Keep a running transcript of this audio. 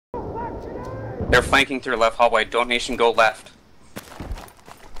They're flanking through left hallway. Don't nation go left.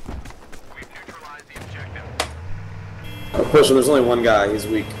 I'll push him. There's only one guy. He's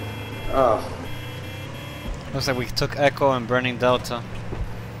weak. Oh. Looks like we took Echo and Burning Delta.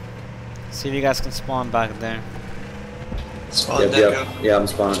 See if you guys can spawn back there. Spawn Echo. Yeah, I'm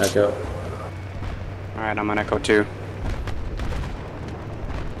spawning Echo. Alright, I'm on Echo too.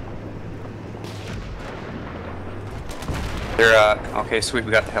 They're, okay, sweet,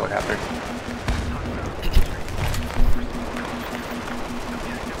 we got the helicopter.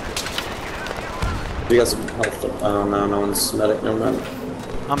 You got some health? Oh no, no one's medic. Never mind.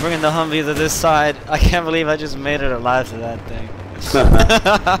 I'm bringing the Humvee to this side. I can't believe I just made it alive to that thing.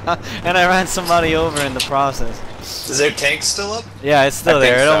 And I ran somebody over in the process. Is their tank still up? Yeah, it's still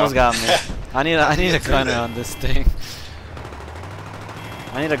there. It so. almost got me. I need a gunner on this thing.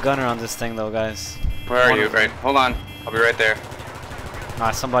 I need a gunner on this thing though, guys. Where are you? Right, hold on. I'll be right there.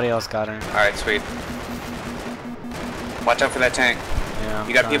 Nah, somebody else got her. Alright, sweet. Watch out for that tank. Yeah.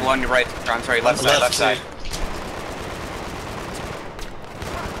 You got people on your right. Or, I'm sorry, left side, left side.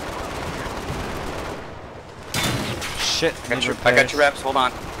 Shit. I got your reps, hold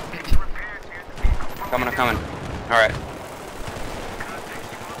on. Coming, I'm coming. Alright.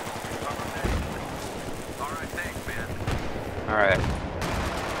 Alright.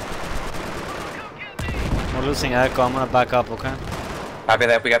 We're losing Echo. I'm gonna back up, okay? Copy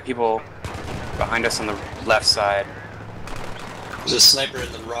that. We got people behind us on the left side. There's a sniper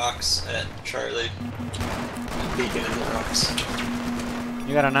in the rocks at Charlie. Beacon in the rocks.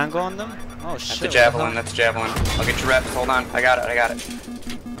 You got an angle on them? Oh shit. That's the javelin, that's the javelin. I'll get your reps, hold on. I got it, I got it.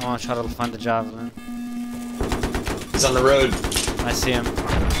 I wanna try to find the javelin. He's on the road. I see him.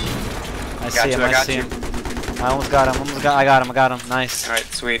 I Got see you, him, I I got see you. him. I almost got him, I got him. Nice. Alright,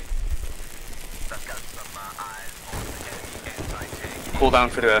 sweet. Cool down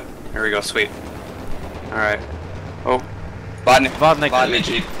for the... There we go, sweet. Alright. Oh. Vodnik. Vodnik.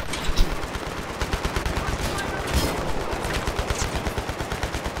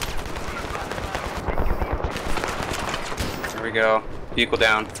 There we go. Vehicle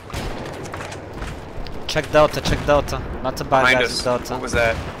down. Check Delta. Not to bad Behind guys us. with Delta. What was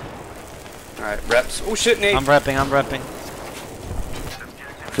that? Alright, reps. Oh shit, Nate! I'm repping.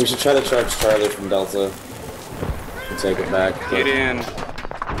 We should try to charge Charlie from Delta and take it back. Get in.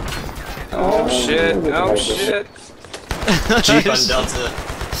 Oh shit, oh shit. Jeep on Delta.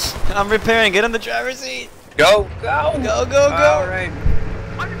 I'm repairing, get in the driver's seat. Go! Alright.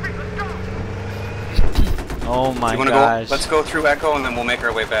 Oh my gosh. Let's go through Echo and then we'll make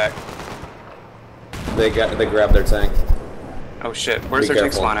our way back. They grabbed their tank. Oh shit, where's their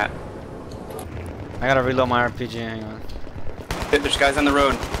tank spawn at? I gotta reload my RPG, hang on. There's guys on the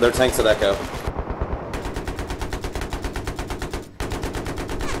road. Their tank's at Echo.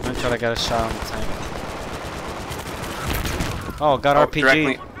 I'm gonna try to get a shot on the tank. Oh, got Oh,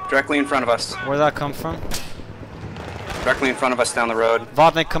 RPG. directly in front of us. Where'd that come from? Directly in front of us down the road.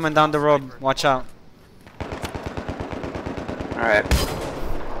 Vodnik coming down the road, watch out. Alright.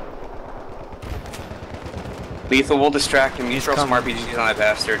 Lethal, we'll distract him. You throw some coming. RPGs on that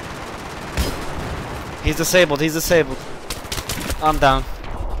bastard. He's disabled. I'm down.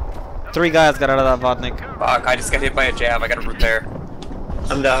 3 guys got out of that Vodnik. Fuck, I just got hit by a jab. I gotta repair.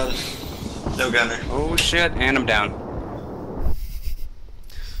 I'm down. No gunner. Oh shit, and I'm down.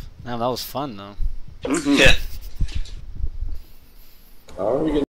 Man, that was fun though. Mm-hmm. Yeah. How are we gonna